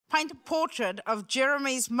paint a portrait of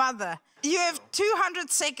Jeremy's mother. You have 200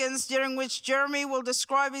 seconds during which Jeremy will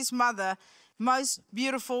describe his mother. Most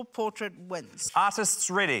beautiful portrait wins. Artists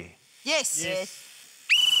ready? Yes. Yes.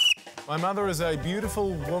 My mother is a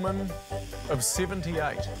beautiful woman of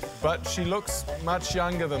 78, but she looks much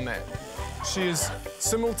younger than that. She is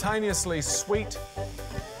simultaneously sweet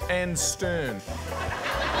and stern.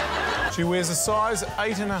 She wears a size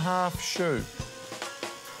 8.5 shoe.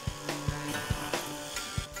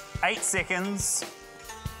 8 seconds.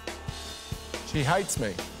 She hates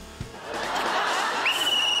me.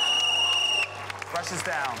 Brushes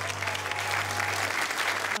down.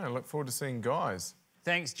 I look forward to seeing guys.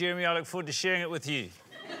 Thanks, Jeremy. I look forward to sharing it with you.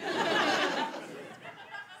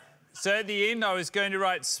 So at the end, I was going to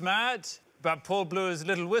write smart, but Paul blew his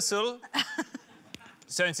little whistle.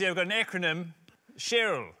 So instead, I've got an acronym,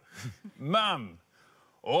 Cheryl. Mum.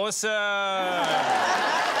 Awesome.